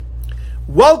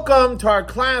Welcome to our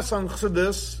class on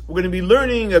Chassidus. We're going to be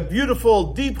learning a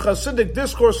beautiful, deep Chassidic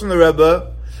discourse from the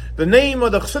Rebbe. The name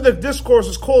of the Chassidic discourse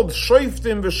is called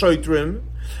Shoiftim V'Shoitrim.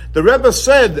 The Rebbe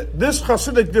said this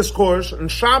Chassidic discourse in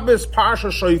Shabbos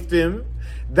Parsha Shoiftim,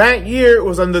 that year it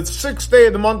was on the 6th day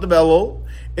of the month of Elul,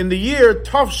 in the year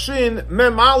Tafshin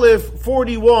Mem Aleph,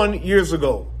 41 years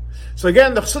ago. So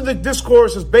again, the Chassidic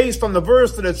discourse is based on the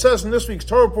verse that it says in this week's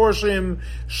Torah portion,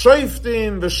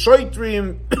 Shoiftim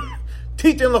V'Shoitrim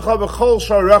Titin L'cha B'chol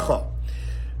Sharecha.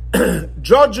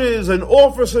 Judges and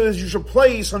officers you should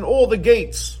place on all the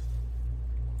gates.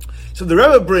 So the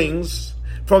Rebbe brings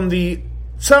from the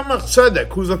Tzemach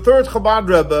Tzedek, who's the third Chabad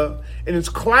Rebbe, in his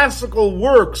classical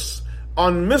works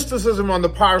on mysticism on the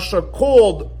Parsha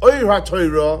called Oir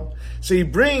HaTorah. So he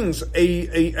brings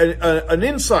an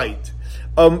insight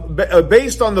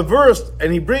based on the verse,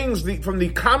 and he brings from the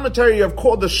commentary of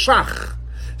called the Shach.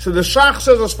 So the Shach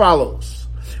says as follows: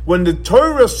 when the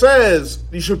Torah says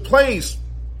you should place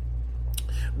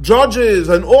judges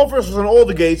and officers on all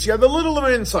the gates, you have a little of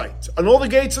an insight on all the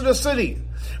gates of the city.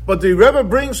 But the Rebbe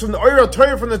brings from the Oir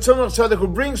Torah, from the Tzemach Tzedek, who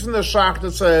brings from the Shach,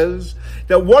 that says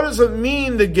that what does it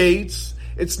mean, the gates?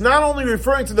 It's not only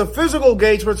referring to the physical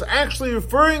gates, but it's actually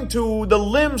referring to the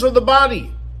limbs of the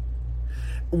body.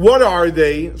 What are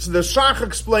they? So the Shach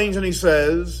explains, and he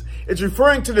says it's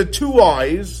referring to the two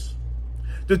eyes,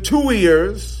 the two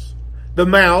ears, the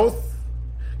mouth,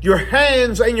 your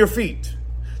hands, and your feet.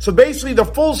 So basically the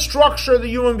full structure of the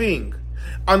human being.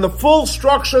 On the full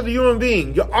structure of the human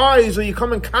being, your eyes, where you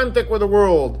come in contact with the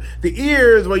world, the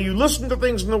ears, where you listen to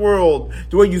things in the world,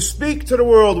 the way you speak to the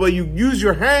world, where you use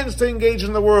your hands to engage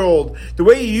in the world, the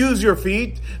way you use your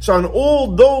feet. So on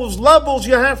all those levels,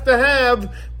 you have to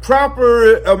have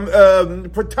proper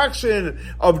protection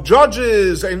of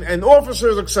judges and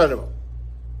officers, etc.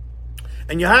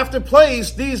 And you have to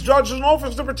place these judges and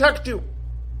officers to protect you.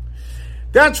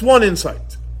 That's one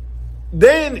insight.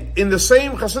 Then, in the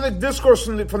same Chassidic discourse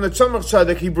from the Tzemach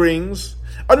Tzedek, he brings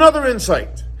another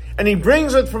insight. And he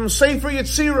brings it from Sefer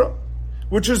Yetzirah,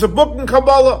 which is a book in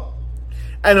Kabbalah.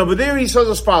 And over there he says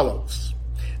as follows,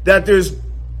 that there's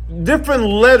different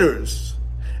letters.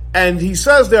 And he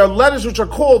says there are letters which are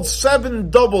called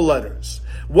 7 double letters.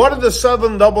 What are the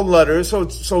 7 double letters? So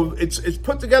it's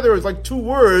put together as like 2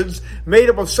 words made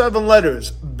up of 7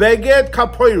 letters. Beged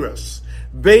Kapoiras.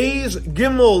 Beis,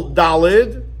 Gimel,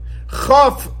 Dalid,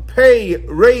 Chaf, Pei,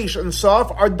 Reish, and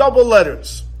Saf are double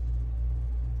letters.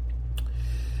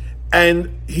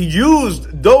 And he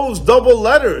used those double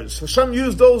letters. Hashem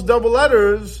used those double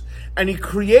letters, and he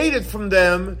created from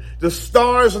them the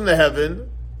stars in the heaven,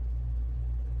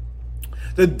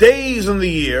 the days in the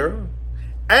year,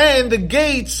 and the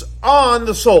gates on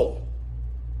the soul.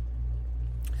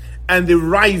 And the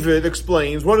Ravid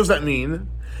explains, what does that mean?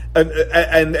 And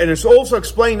it's also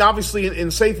explained, obviously, in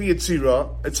Sefer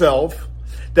Yetzirah itself,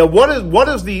 that what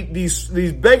is these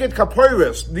Beged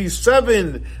Kapoiras, these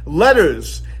 7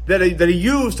 letters that he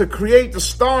used to create the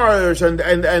stars and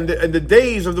the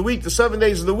days of the week, the 7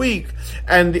 days of the week,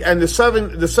 and the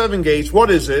seven gates.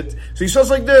 What is it? So he says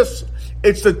like this: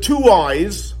 it's the 2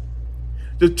 eyes,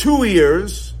 the 2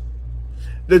 ears,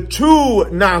 the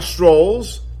 2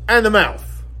 nostrils, and the mouth.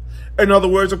 In other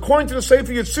words, according to the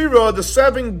Sefer Yetzirah, the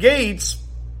 7 gates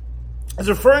is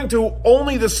referring to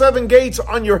only the 7 gates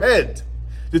on your head.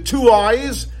 The 2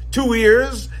 eyes, 2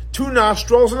 ears, 2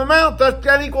 nostrils, and the mouth.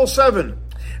 That equals 7.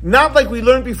 Not like we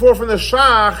learned before from the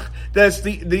Shach, that's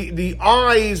the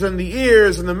eyes and the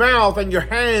ears and the mouth and your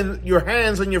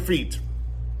hands and your feet.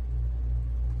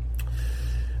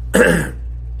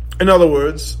 In other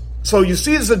words, so you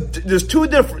see there's two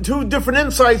different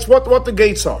insights what the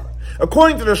gates are.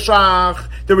 According to the Shach,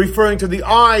 they're referring to the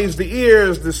eyes, the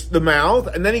ears, the mouth,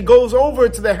 and then he goes over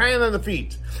to the hand and the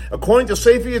feet. According to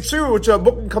Sefer Yetzirah, which a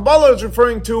book in Kabbalah is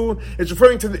referring to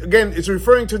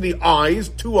the eyes,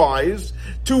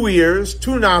 2 ears,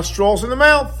 2 nostrils, and the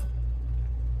mouth.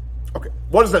 Okay,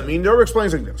 what does that mean? The Rebbe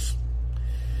explains like this.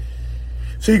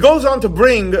 So he goes on to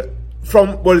bring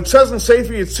from what it says in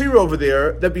Sefer Yetzirah over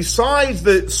there, that besides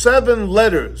the 7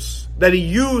 letters that he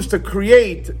used to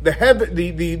create the heaven, that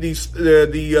he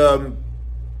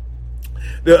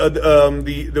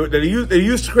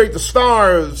used to create the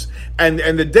stars and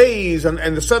the days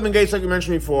and the 7 gates, like you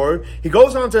mentioned before, he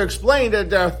goes on to explain that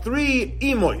there are 3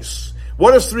 emos.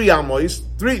 What is 3 amos?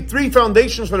 Three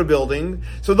foundations for the building.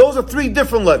 So those are 3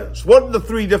 different letters. What are the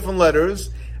 3 different letters?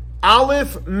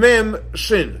 Aleph, Mem,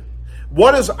 Shin.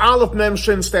 What does Aleph, Mem,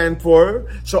 Shin stand for?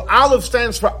 So Aleph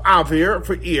stands for Avir,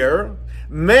 for ear.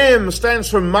 Mem stands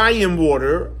for Mayim,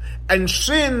 water. And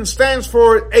Shin stands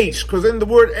for H, because in the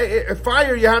word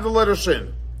fire you have the letter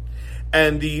Shin.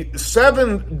 And the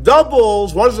 7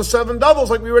 doubles, what is the 7 doubles?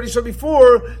 Like we already said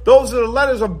before, those are the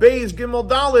letters of Beis, Gimel,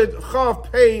 Dalet,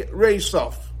 Chav, Pei, Resh,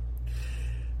 Saf.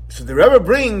 So the Rebbe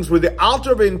brings with the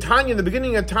Alter in Tanya, in the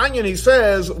beginning of Tanya, and he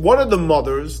says, what are the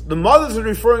mothers? The mothers are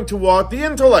referring to what? The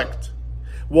intellect.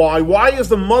 Why? Why is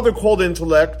the mother called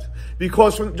intellect?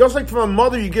 Because just like from a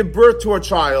mother you give birth to a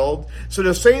child, so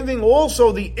the same thing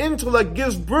also, the intellect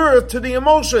gives birth to the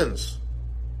emotions.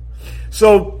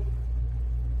 So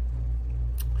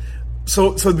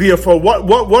therefore,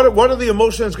 what are the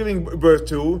emotions giving birth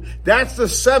to? That's the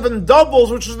 7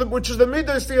 doubles, which is the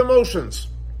midas, the emotions.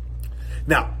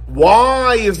 Now,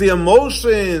 why is the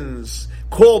emotions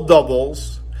called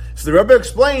doubles? So the Rebbe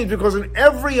explains, because in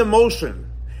every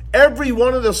emotion, every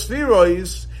one of the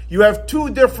spheroids, you have 2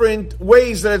 different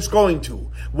ways that it's going to.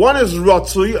 One is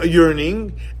ratzui, a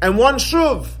yearning, and one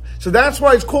shuv. So that's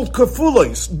why it's called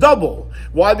kafulos, double.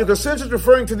 Why? Because since it's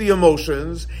referring to the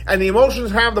emotions, and the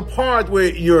emotions have the part where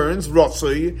it yearns,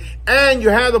 ratzui, and you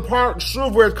have the part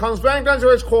shuv where it comes back, that's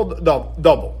why it's called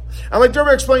double. And like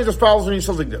Rebbe explains as follows when he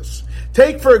says like this.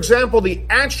 Take, for example, the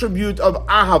attribute of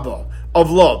ahava,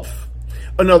 of love.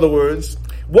 In other words,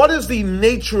 what is the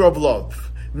nature of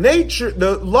love?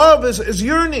 The love is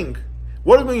yearning.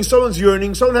 What does it mean someone's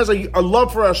yearning? Someone has a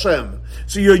love for Hashem.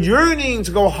 So you're yearning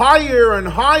to go higher and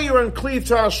higher and cleave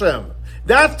to Hashem.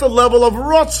 That's the level of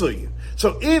Ratzui.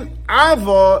 So in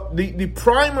Ava, the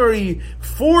primary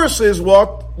force is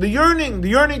what? The yearning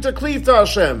to cleave to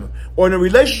Hashem. Or in a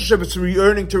relationship, it's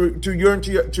yearning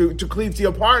to cleave to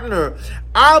your partner.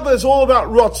 Ava is all about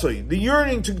Ratzui, the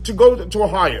yearning to go to a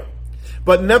higher.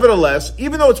 But nevertheless,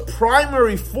 even though its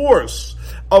primary force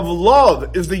of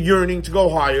love is the yearning to go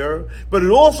higher, but it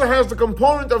also has the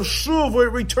component of shuv where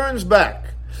it returns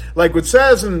back. Like it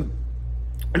says in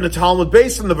the Talmud,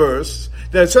 based on the verse,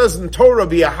 that it says in Torah,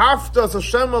 V'ahavta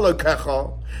Hashem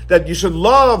Elokecha, that you should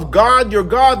love God, your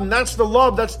God, and that's the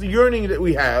love, that's the yearning that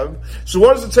we have. So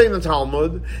what does it say in the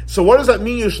Talmud? So what does that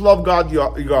mean you should love God,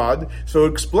 your God? So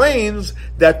it explains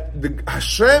that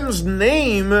Hashem's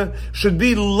name should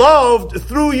be loved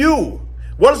through you.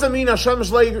 What does that mean?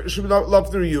 Hashem's name should be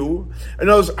loved through you. And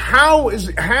how is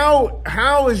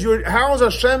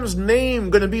Hashem's name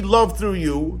going to be loved through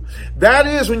you? That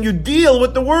is when you deal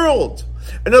with the world.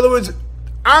 In other words,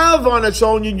 Av on its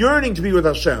own, you're yearning to be with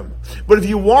Hashem. But if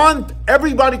you want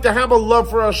everybody to have a love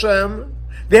for Hashem,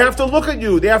 they have to look at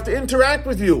you. They have to interact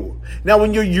with you. Now,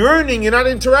 when you're yearning, you're not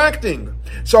interacting.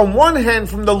 So on one hand,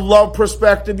 from the love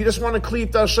perspective, you just want to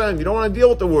cleave to Hashem. You don't want to deal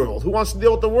with the world. Who wants to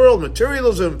deal with the world?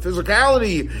 Materialism,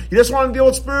 physicality. You just want to deal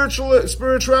with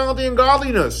spirituality and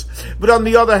godliness. But on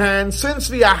the other hand, since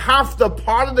the Ahavta,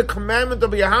 part of the commandment of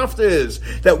the Ahavta is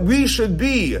that we should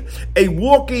be a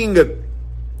walking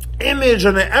image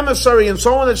and an emissary and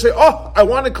so on, that say, oh, I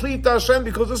want to cleave to Hashem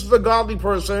because this is a godly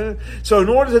person. So in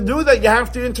order to do that, you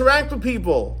have to interact with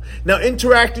people. Now,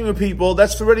 interacting with people,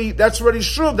 that's already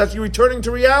shuv, that's you returning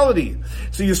to reality.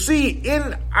 So you see,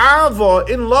 in Ava,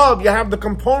 in love, you have the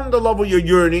component of love where you're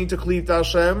yearning to cleave to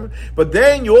Hashem, but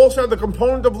then you also have the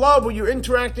component of love where you're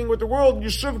interacting with the world, and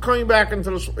you're shuv coming back into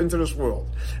this world.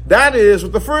 That is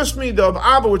with the first midah of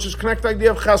Ava, which is connected to the idea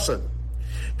of chesed.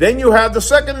 Then you have the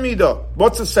second midah.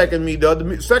 What's the second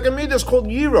midah? The second midah is called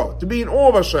yira, to be in awe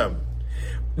of Hashem.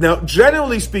 Now,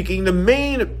 generally speaking, the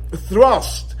main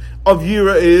thrust of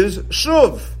yira is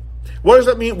shuv. What does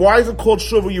that mean? Why is it called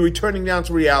shuv? Are you returning down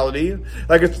to reality?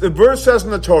 Like the verse says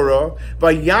in the Torah,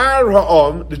 Vayar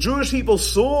ha'am, the Jewish people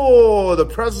saw the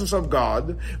presence of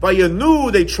God.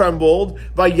 Vayanu, they trembled.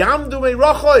 Vayamdu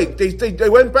me'rachoik, they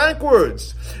went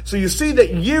backwards. So you see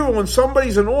that yira, when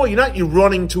somebody's in awe, you're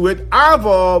running to it.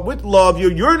 Ava, with love,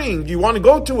 you're yearning. You want to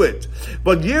go to it.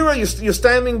 But yira, you're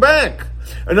standing back.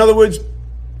 In other words,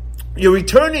 you're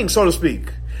returning, so to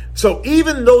speak. So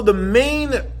even though the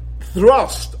main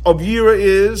thrust of yira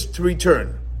is to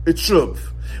return, it's shuv,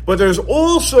 but there's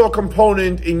also a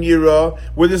component in yira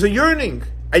where there's a yearning,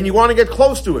 and you want to get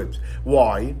close to it.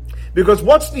 Why? Because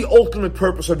what's the ultimate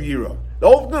purpose of yira? The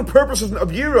ultimate purpose of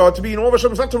yira, to be in awe of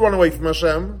Hashem, is not to run away from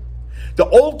Hashem. The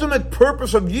ultimate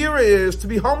purpose of yira is to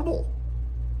be humble.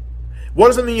 What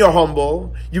does it mean you're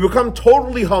humble? You become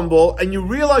totally humble, and you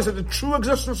realize that the true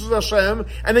existence is Hashem,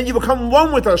 and then you become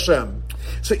one with Hashem.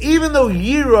 So even though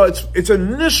yira, its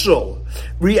initial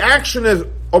reaction is,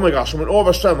 oh my gosh, I'm in awe of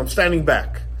Hashem, I'm standing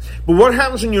back. But what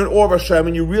happens when you're in awe of Hashem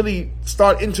and you really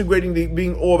start integrating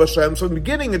being awe of Hashem? So in the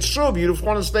beginning, it's shuv, you just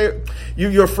want to stay,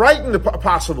 you're frightened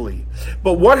possibly.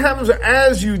 But what happens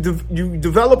as you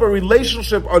develop a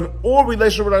relationship, an awe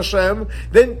relationship with Hashem,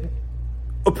 then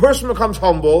a person becomes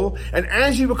humble, and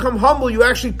as you become humble, you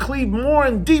actually cleave more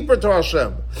and deeper to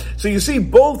Hashem. So you see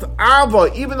both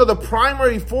Ava, even though the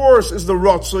primary force is the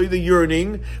Ratzoi, the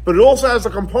yearning, but it also has a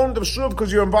component of Shuv,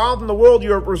 because you're involved in the world,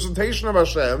 you're a representation of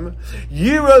Hashem.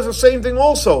 Yira is the same thing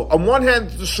also. On one hand,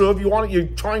 the Shuv, you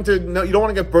don't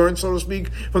want to get burned, so to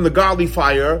speak, from the godly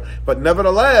fire, but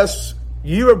nevertheless,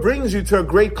 Yira brings you to a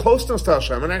great closeness to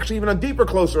Hashem, and actually even a deeper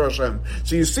closeness to Hashem.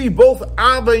 So you see both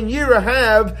Abba and Yira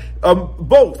have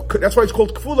both. That's why it's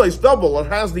called Kfula, it's double. It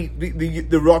has the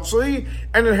Ratzoi,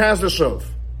 and it has the Shuv.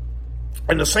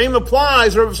 And the same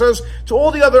applies, Rabbi says, to all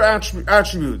the other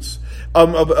attributes of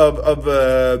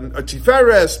Tiferes,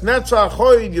 Netzach,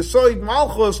 Hoid, Yesoid,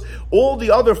 Malchus, all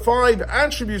the other 5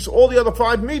 attributes, all the other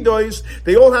 5 midos,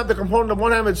 they all have the component of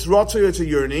one hand, it's Ratzoi, it's a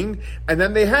yearning, and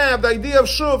then they have the idea of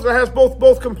Shuv that has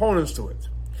both components to it.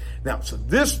 Now, so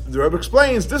this, the Rebbe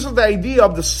explains, this is the idea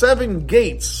of the 7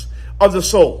 gates of the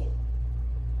soul.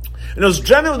 And as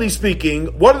generally speaking,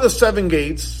 what are the 7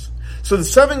 gates? So the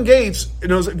 7 gates,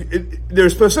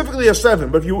 there's specifically a 7,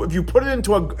 but if you put it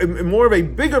into a more of a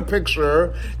bigger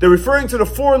picture, they're referring to the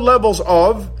 4 levels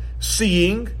of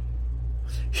seeing,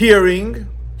 hearing,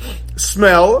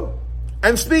 smell,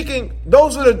 and speaking.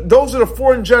 Those are the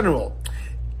 4 in general.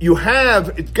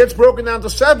 It gets broken down to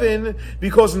 7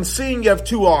 because in seeing you have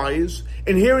 2 eyes,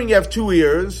 in hearing you have 2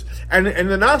 ears, and in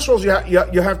the nostrils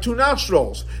you have 2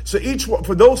 nostrils. So each one,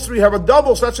 for those 3 have a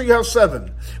double, so that's why you have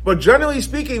 7. But generally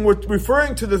speaking, we're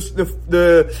referring to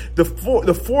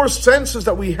the 4 senses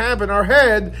that we have in our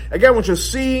head, again, which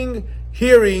is seeing,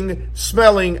 hearing,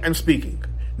 smelling, and speaking.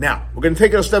 Now, we're going to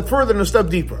take it a step further and a step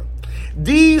deeper.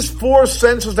 These 4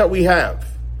 senses that we have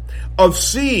of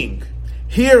seeing,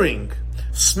 hearing,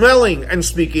 smelling, and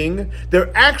speaking,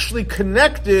 they're actually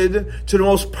connected to the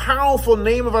most powerful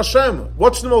name of Hashem.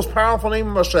 What's the most powerful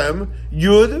name of Hashem?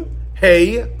 Yud,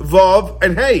 Hey, Vav,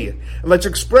 and Hey. And let's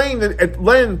explain that at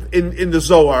length in the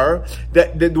Zohar,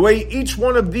 that the way each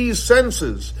one of these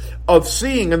senses of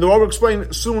seeing, and they'll all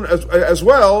explain soon as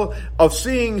well, of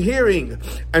seeing, hearing,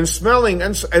 and smelling,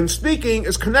 and speaking,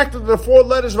 is connected to the 4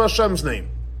 letters of Hashem's name.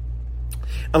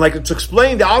 And like it's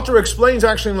explained, the author explains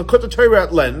actually in the Likutei Torah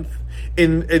at length,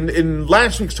 in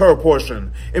last week's Torah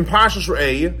portion, in Parshas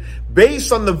Re'eh,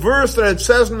 based on the verse that it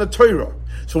says in the Torah.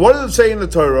 So what does it say in the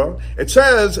Torah? It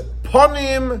says,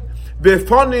 Panim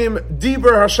b'panim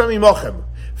diber Hashem imochem.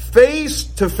 Face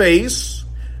to face,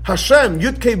 Hashem,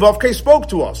 Yud-Kei Vav-Kei, spoke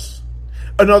to us.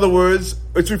 In other words,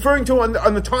 it's referring to on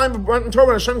the time of Torah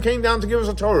when Hashem came down to give us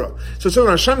a Torah. So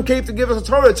when Hashem came to give us a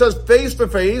Torah, it says face to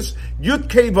face,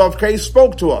 Yud-Kei Vav-Kei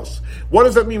spoke to us. What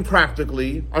does that mean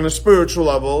practically, on a spiritual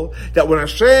level? That when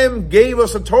Hashem gave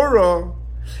us a Torah,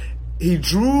 He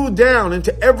drew down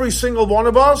into every single one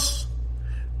of us,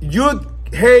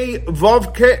 Yud-Hei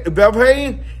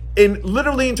Vav-Hei,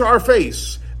 literally into our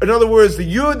face. In other words,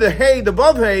 the Yud, the Hey, the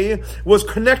Vav Hey was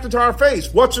connected to our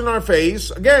face. What's in our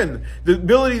face? Again, the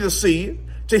ability to see,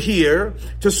 to hear,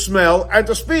 to smell, and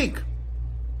to speak.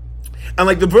 And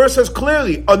like the verse says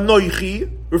clearly,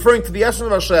 Anoichi, referring to the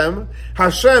essence of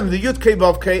Hashem, the Yud Kei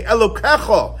Vav Kei,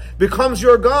 Elokecha, becomes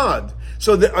your God.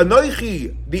 So the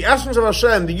Anoichi, the essence of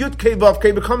Hashem, the Yud Kei Vav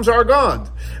Kei, becomes our God.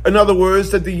 In other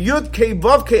words, that the Yud Kei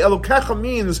Vav Kei Elokecha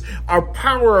means our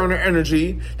power and our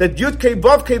energy, that Yud Kei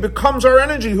Vav Kei becomes our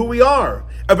energy, who we are,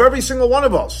 of every single one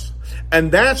of us.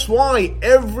 And that's why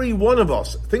every one of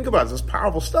us, think about this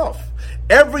powerful stuff,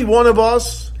 every one of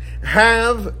us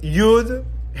have Yud,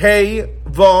 Hey,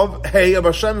 Vav, Hey of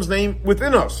Hashem's name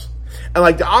within us. And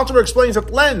like the author explains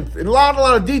at length, in a lot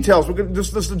of details,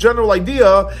 this is the general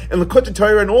idea in the Likutei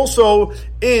Torah and also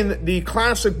in the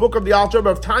classic book of the Alter Rebbe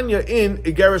of Tanya in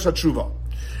Igeres HaTshuva.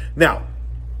 Now,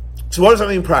 so what does that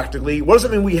mean practically? What does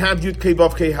it mean we have Yud Kei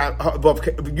Vav Kei,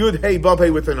 Yud Hey Vav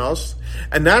Hey within us?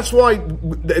 And that's why,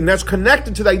 and that's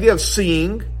connected to the idea of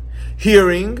seeing,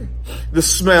 hearing, the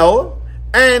smell,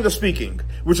 and the speaking,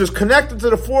 which is connected to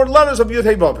the 4 letters of Yud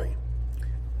Hey Vav Hey.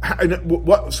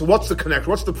 So what's the connection?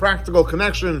 What's the practical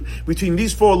connection between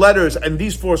these 4 letters and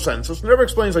these 4 senses? Never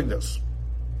explains like this.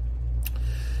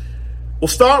 We'll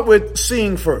start with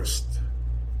seeing first.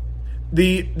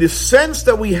 The sense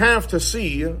that we have to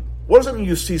see, what does it mean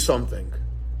you see something?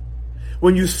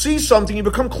 When you see something, you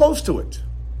become close to it.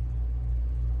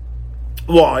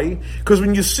 Why? Because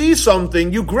when you see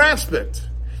something, you grasp it.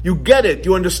 You get it,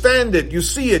 you understand it, you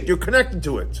see it, you're connected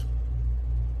to it.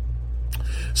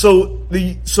 So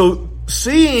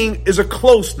seeing is a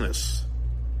closeness.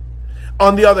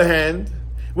 On the other hand,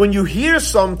 when you hear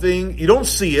something, you don't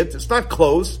see it, it's not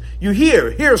close, you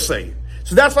hear, hearsay.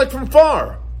 So that's like from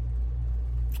far.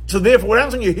 So therefore, what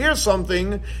happens when you hear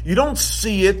something, you don't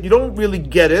see it, you don't really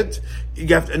get it. You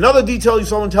get another detail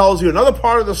someone tells you, another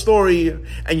part of the story,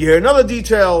 and you hear another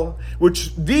detail,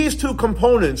 which these two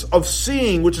components of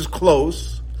seeing, which is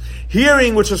close,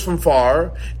 hearing, which is from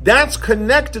far, that's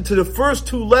connected to the first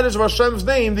two letters of Hashem's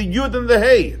name, the Yud and the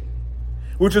Hey,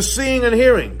 which is seeing and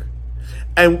hearing.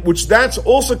 And which that's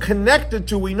also connected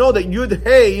to, we know that Yud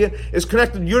Hey is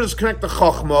connected, Yud is connected to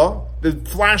Chachma, the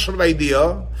flash of an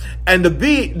idea, and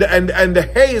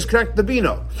the Hey is connected to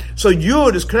Bina. So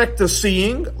Yud is connected to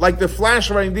seeing, like the flash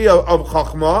of an idea of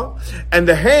Chachma, and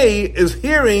the Hey is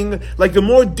hearing, like the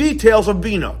more details of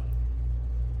Bina.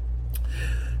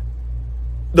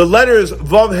 The letters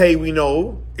Vav Hey, we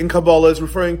know, in Kabbalah is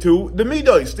referring to the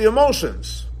Midos, the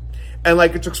emotions. And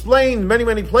like it's explained many,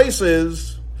 many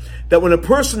places, that when a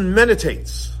person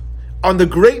meditates on the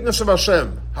greatness of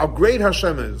Hashem, how great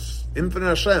Hashem is, infinite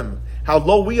Hashem, how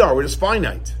low we are, we're just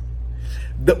finite.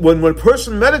 That when a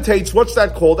person meditates, what's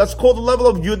that called? That's called the level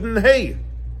of Yud and Hey.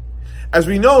 As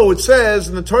we know, it says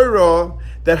in the Torah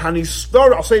that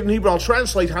Hanistar, I'll say it in Hebrew, I'll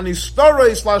translate, Hanistar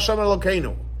is Hashem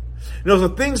Elokeinu. You know, the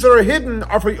things that are hidden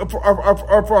are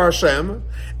for Hashem,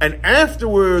 and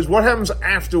afterwards, what happens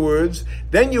afterwards?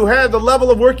 Then you have the level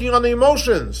of working on the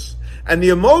emotions. And the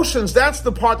emotions, that's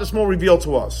the part that's more revealed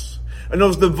to us. And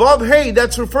those the Vav Hey,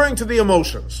 that's referring to the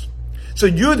emotions. So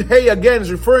Yud Hey again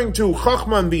is referring to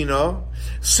Chachma and Bina,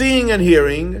 seeing and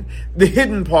hearing, the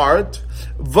hidden part.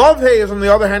 Vav Hey is on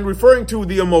the other hand referring to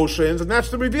the emotions, and that's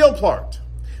the revealed part.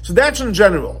 So that's in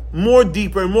general. More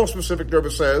deeper and more specific, the Rebbe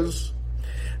says,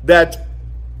 that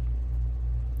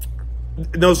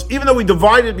even though we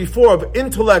divided before of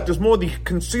intellect is more the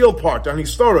concealed part, the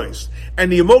historis,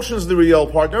 and the emotions the real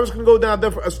part, I was going to go down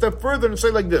a step further and say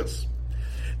like this,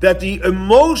 that the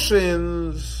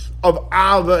emotions of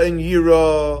Ava and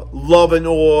Yira, love and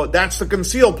awe, that's the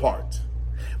concealed part.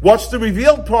 What's the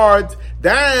revealed part?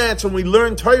 That's when we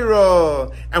learn Torah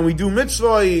and we do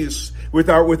mitzvahs with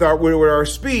our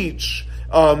speech,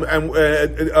 and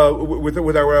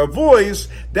with our voice.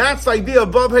 That's the idea of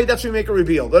Vav Hey, that's when we make it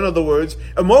revealed. In other words,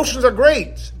 emotions are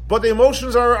great, but the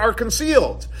emotions are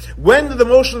concealed. When do the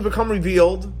emotions become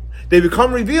revealed? They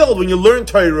become revealed when you learn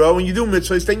Torah, when you do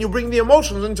mitzvahs, then you bring the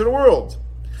emotions into the world.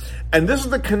 And this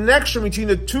is the connection between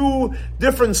the two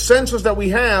different senses that we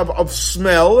have of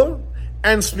smell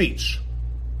and speech.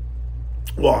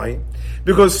 Why?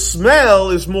 Because smell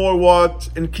is more what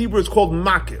in Hebrew it's called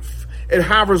makif. It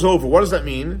hovers over. What does that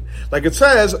mean? Like it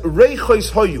says,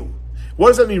 reichos hoyu. What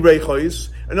does that mean, reichos?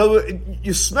 In other words,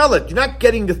 you smell it. You're not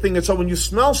getting the thing itself. When you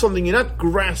smell something, you're not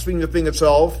grasping the thing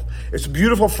itself. It's a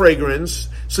beautiful fragrance.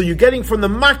 So you're getting from the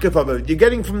makif of it. You're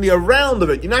getting from the around of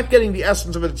it. You're not getting the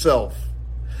essence of it itself.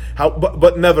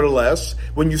 But nevertheless,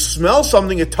 when you smell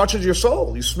something, it touches your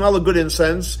soul. You smell a good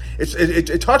incense,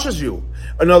 it touches you.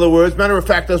 In other words, matter of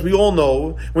fact, as we all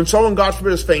know, when someone, God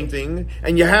forbid, is fainting,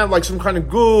 and you have like some kind of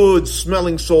good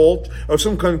smelling salt, or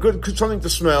some kind of good something to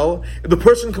smell, the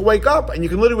person can wake up, and you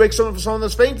can literally wake someone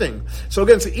that's fainting. So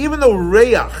again, even though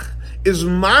reach is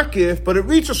makif, but it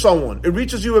reaches someone. It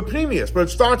reaches you with pneumius, but it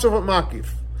starts off with makif.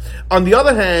 On the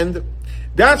other hand,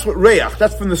 that's what reach,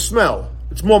 that's from the smell.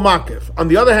 It's more makif. On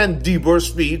the other hand, dibur,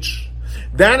 speech,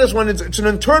 that is when it's an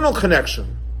internal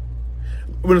connection.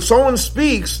 When someone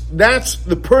speaks, that's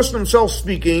the person himself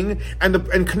speaking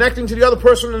and connecting to the other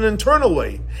person in an internal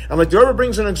way. And like the Rebbe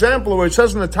brings an example where it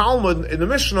says in the Talmud, in the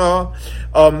Mishnah,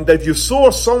 that if you saw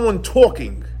someone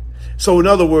talking, so in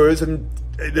other words,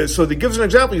 so he gives an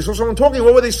example, you saw someone talking,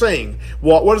 what were they saying?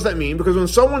 What does that mean? Because when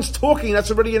someone's talking, that's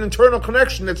already an internal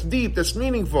connection that's deep, that's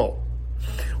meaningful.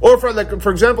 Or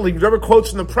for example, he never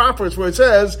quotes in the prophets where it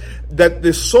says that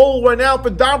the soul went out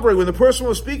b'dabre. When the person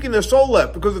was speaking, their soul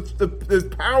left, because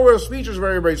the power of speech is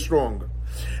very, very strong.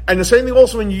 And the same thing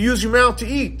also when you use your mouth to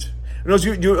eat. In other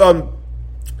words,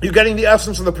 you're getting the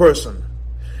essence of the person.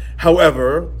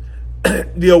 However,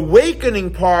 the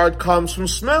awakening part comes from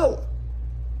smell.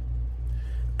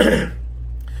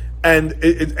 And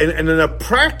in a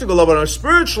practical level, on a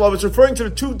spiritual level, it's referring to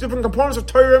the two different components of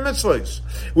Torah and mitzvahs.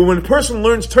 When a person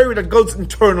learns Torah, that goes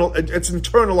internal, it's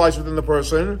internalized within the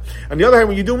person. On the other hand,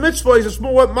 when you do mitzvahs, it's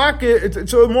more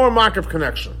it's a more makif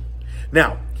connection.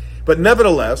 Now, but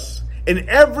nevertheless, in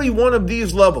every one of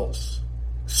these levels,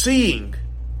 seeing,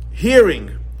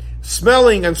 hearing,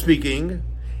 smelling, and speaking,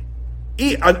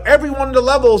 on every one of the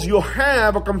levels, you'll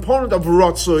have a component of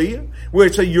ratzui, where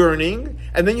it's a yearning,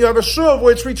 and then you have a shuv,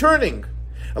 where it's returning.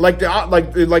 Like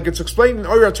it's explained in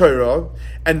Orah Torah,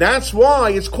 and that's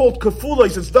why it's called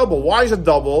kafulas, it's double. Why is it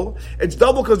double? It's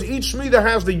double because each Shmita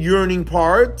has the yearning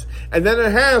part, and then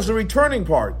it has the returning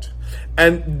part.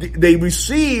 And they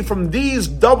receive from these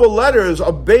double letters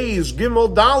of Beis,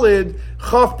 Gimel, Dalid,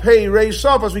 Chaf, Pei, Rei,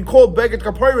 Saf, as we call Beged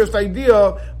Kapiris, the idea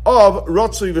of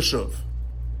Ratzui V'Shuv.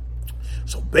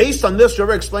 So based on this,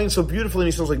 Rebbe explains so beautifully,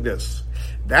 and he says like this.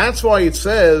 That's why it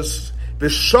says,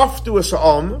 V'Shaftu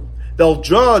Esa'am, they'll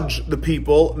judge the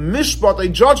people, Mishpat, a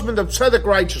judgment of tzedek,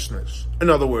 righteousness. In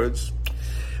other words,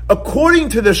 according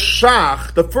to the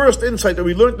Shach, the first insight that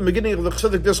we learned at the beginning of the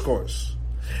Chassidic discourse,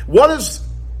 shoftim,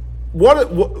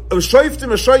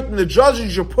 the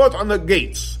judges you put on the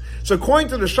gates. So according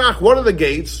to the Shach, what are the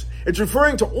gates? It's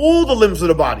referring to all the limbs of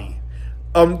the body.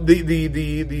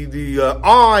 The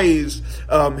eyes,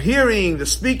 hearing, the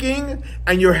speaking,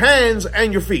 and your hands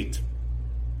and your feet.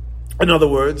 In other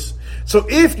words, so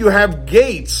if you have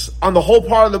gates on the whole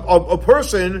part of a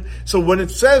person, so when it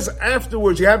says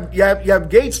afterwards you have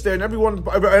gates there, and every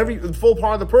full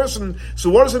part of the person.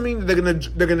 So what does it mean? They're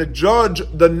gonna judge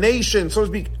the nation, so to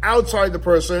speak, outside the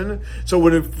person. So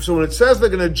when it says they're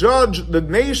gonna judge the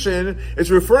nation,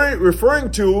 it's referring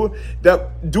to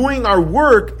that doing our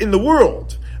work in the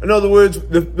world. In other words,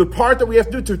 the part that we have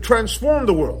to do to transform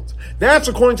the world. That's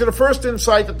according to the first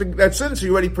insight that since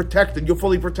you're already protected, you're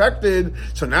fully protected,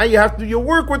 so now you have to do your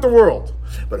work with the world.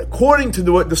 But according to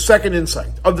the second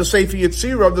insight of the Sefer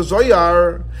Yetzirah, of the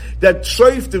Zoyar, that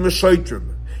shoftim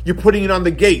v'shoitrim, you're putting it on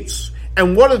the gates.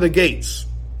 And what are the gates?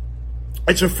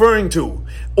 It's referring to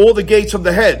all the gates of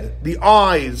the head, the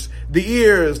eyes, the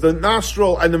ears, the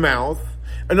nostril, and the mouth.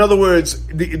 In other words,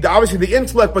 obviously the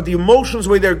intellect, but the emotions,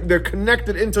 the way they're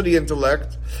connected into the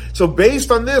intellect. So based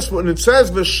on this, when it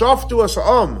says v'shaftu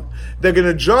asa'am, they're going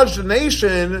to judge the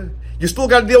nation, you still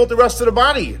got to deal with the rest of the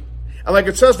body. And like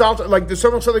it says, like the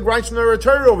Sefer Tzedek writes in our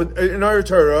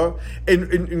Torah,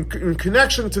 in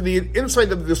connection to the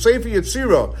insight of the Sefer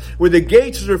Yetzirah, where the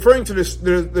gates is referring to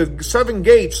the 7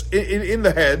 gates in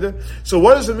the head. So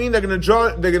what does it mean? They're going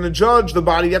to judge the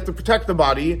body. They have to protect the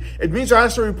body. It means it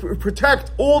has to protect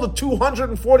all the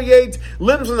 248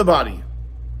 limbs in the body.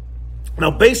 Now,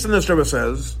 based on this, Rebbe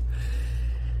says,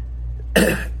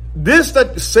 this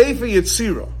that Sefer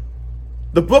Yetzirah,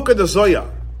 the book of the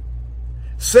Zohar,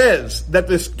 says that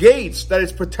this gates that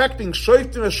it's protecting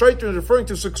shoftim and shoftim is referring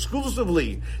to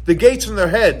exclusively the gates in their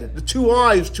head, the 2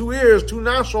 eyes, 2 ears, 2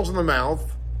 nostrils in the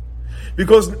mouth,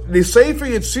 because the Sefer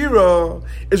Yetzirah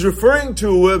is referring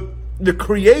to the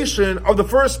creation of the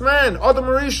first man, Adam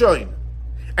Rishon,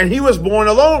 and he was born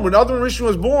alone. When Adam Rishon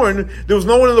was born, there was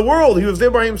no one in the world; he was there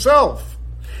by himself.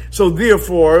 So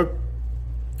therefore,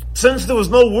 since there was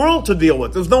no world to deal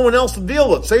with, there's no one else to deal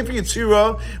with. Sefer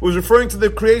Yetzirah was referring to the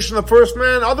creation of the first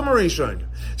man, Adam Rishon.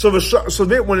 So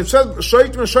when it says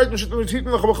referring to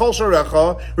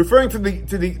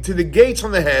the gates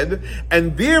on the head,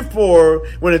 and therefore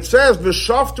when it says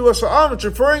v'shaftu asa'am, it's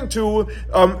referring to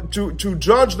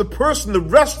judge the person, the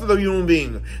rest of the human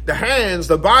being, the hands,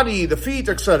 the body, the feet,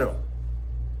 etc.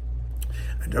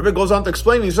 And Rebbe goes on to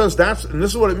explain. He says and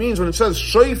this is what it means when it says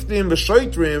shoftim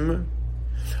v'shoitrim.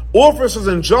 Officers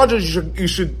and judges, you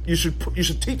should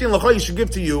teach in l'cha, you should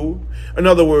give to you. In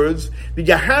other words, that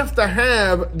you have to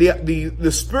have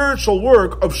the spiritual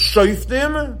work of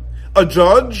shoftim, a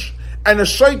judge, and a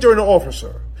shaiter, an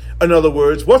officer. In other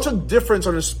words, what's the difference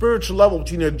on a spiritual level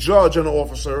between a judge and an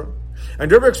officer?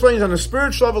 And Rebbe explains on a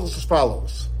spiritual level it's as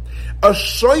follows: a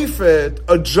shofet,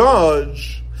 a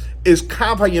judge, is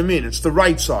kav hayamin, it's the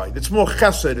right side. It's more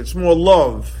chesed, it's more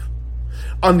love.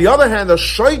 On the other hand, a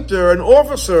shaiter, an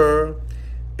officer,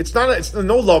 it's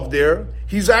no love there.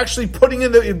 He's actually putting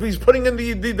in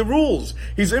the rules.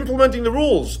 He's implementing the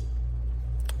rules.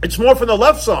 It's more from the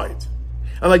left side.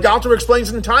 And like the author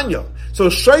explains in Tanya. So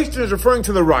shaiter is referring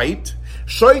to the right,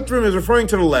 shaitrim is referring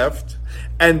to the left,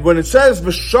 and when it says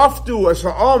v'shaftu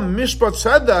asa'am mishpat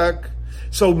tzedek,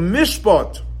 so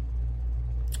mishpat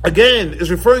again is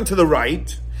referring to the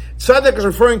right, tzedek is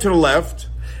referring to the left.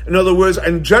 In other words,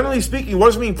 and generally speaking, what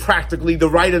does it mean practically, the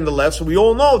right and the left? So we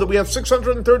all know that we have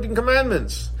 613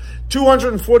 commandments,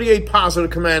 248 positive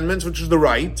commandments, which is the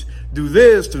right. Do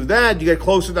this, do that, you get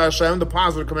closer to Hashem, the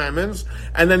positive commandments.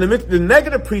 And then the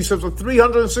negative precepts of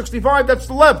 365, that's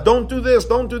the left. Don't do this,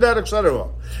 don't do that, etc.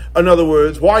 In other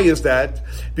words, why is that?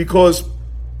 Because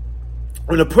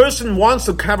when a person wants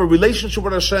to have a relationship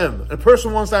with Hashem, a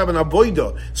person wants to have an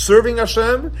avodah, serving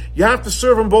Hashem, you have to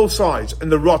serve on both sides. And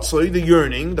the ratzoi, the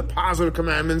yearning, the positive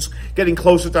commandments, getting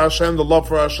closer to Hashem, the love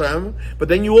for Hashem. But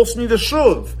then you also need the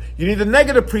shuv. You need the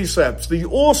negative precepts, the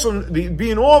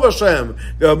being awe of Hashem,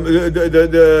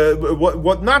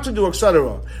 what not to do,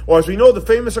 etc. Or as we know, the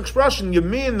famous expression,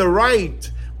 Yamin, the right,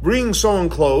 brings someone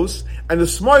close, and the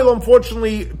smile,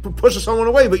 unfortunately, pushes someone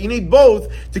away. But you need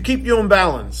both to keep you in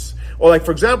balance. Or like,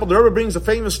 for example, the Rebbe brings a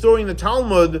famous story in the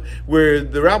Talmud where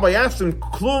the rabbi asked him,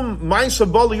 Klum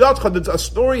Maisa Bali Yatcha, did a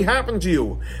story happen to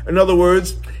you? In other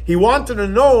words, he wanted to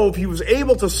know if he was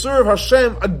able to serve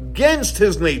Hashem against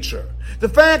his nature. The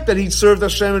fact that he served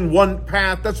Hashem in one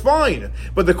path, that's fine.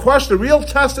 But the real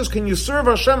test is, can you serve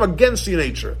Hashem against your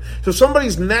nature? So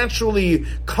somebody's naturally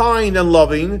kind and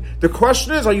loving. The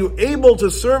question is, are you able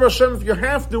to serve Hashem if you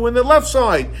have to in the left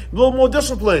side? A little more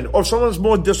discipline. Or if someone's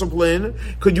more disciplined,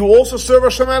 could you also serve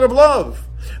Hashem out of love?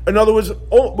 In other words,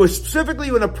 specifically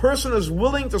when a person is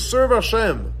willing to serve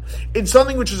Hashem in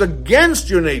something which is against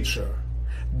your nature,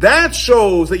 that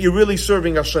shows that you're really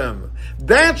serving Hashem.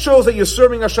 That shows that you're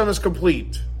serving Hashem as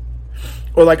complete.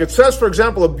 Or like it says, for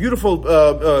example, a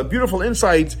beautiful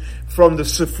insight from the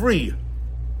Sifri,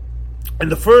 in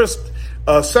the first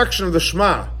section of the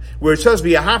Shema, where it says,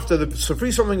 "V'yahavta," the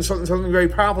Sifri something very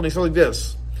powerful, and he says like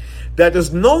this: that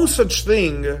there's no such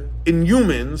thing in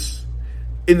humans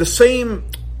in the same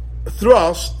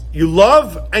thrust. You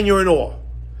love and you're in awe.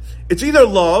 It's either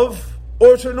love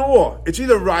or it's in awe. It's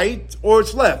either right or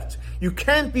it's left. You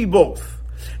can't be both.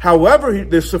 However,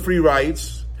 the Sifri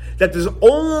writes that there's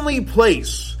only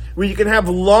place where you can have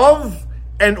love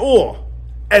and awe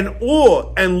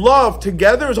and love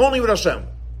together is only with Hashem.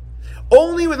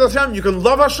 Only with Hashem you can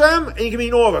love Hashem and you can be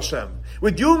in awe of Hashem.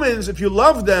 With humans, if you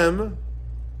love them,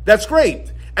 that's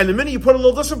great. And the minute you put a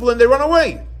little discipline, they run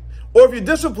away. Or if you're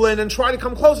disciplined and try to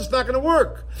come close, it's not going to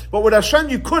work. But with Hashem,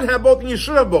 you could have both and you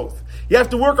should have both. You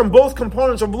have to work on both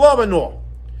components of love and awe.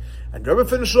 And the Rebbe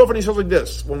finishes off and he says like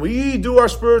this: when we do our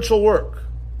spiritual work,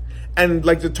 and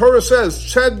like the Torah says,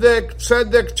 tzedek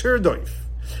tirdoif,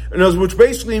 which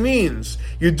basically means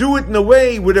you do it in a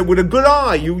way with a good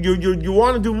eye. You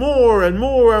want to do more and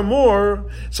more and more.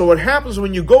 So what happens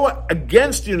when you go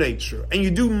against your nature and you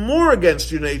do more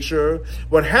against your nature,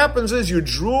 what happens is you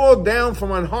draw down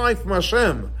from on high from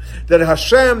Hashem. That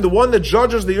Hashem, the one that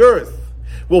judges the earth,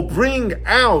 will bring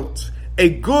out a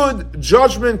good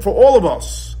judgment for all of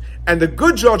us. And the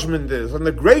good judgment is, and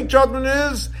the great judgment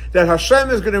is, that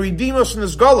Hashem is going to redeem us in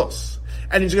His galus.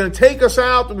 And He's going to take us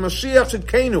out with Mashiach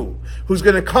Tzidkenu, who's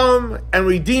going to come and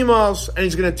redeem us, and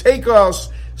He's going to take us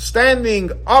standing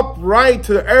upright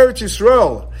to the Eretz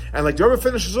Yisrael. And like the Rebbe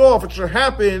finishes off, it should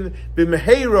happen,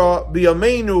 b'meheira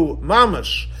b'yameinu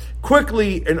mamash,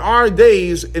 quickly in our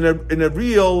days, in a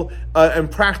real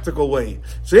and practical way.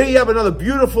 So here you have another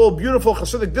beautiful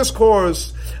Hasidic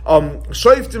discourse,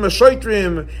 Shoiftim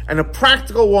Shoitrim, and a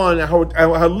practical one, how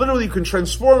literally you can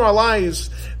transform our lives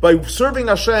by serving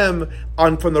Hashem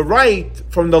from the right,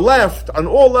 from the left, on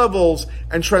all levels,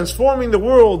 and transforming the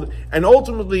world, and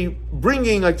ultimately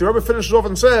bringing, like the Rebbe finishes off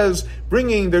and says,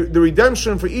 bringing the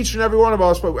redemption for each and every one of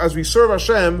us as we serve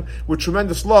Hashem with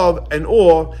tremendous love and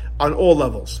awe on all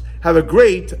levels. Have a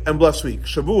great and blessed week.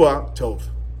 Shavua Tov.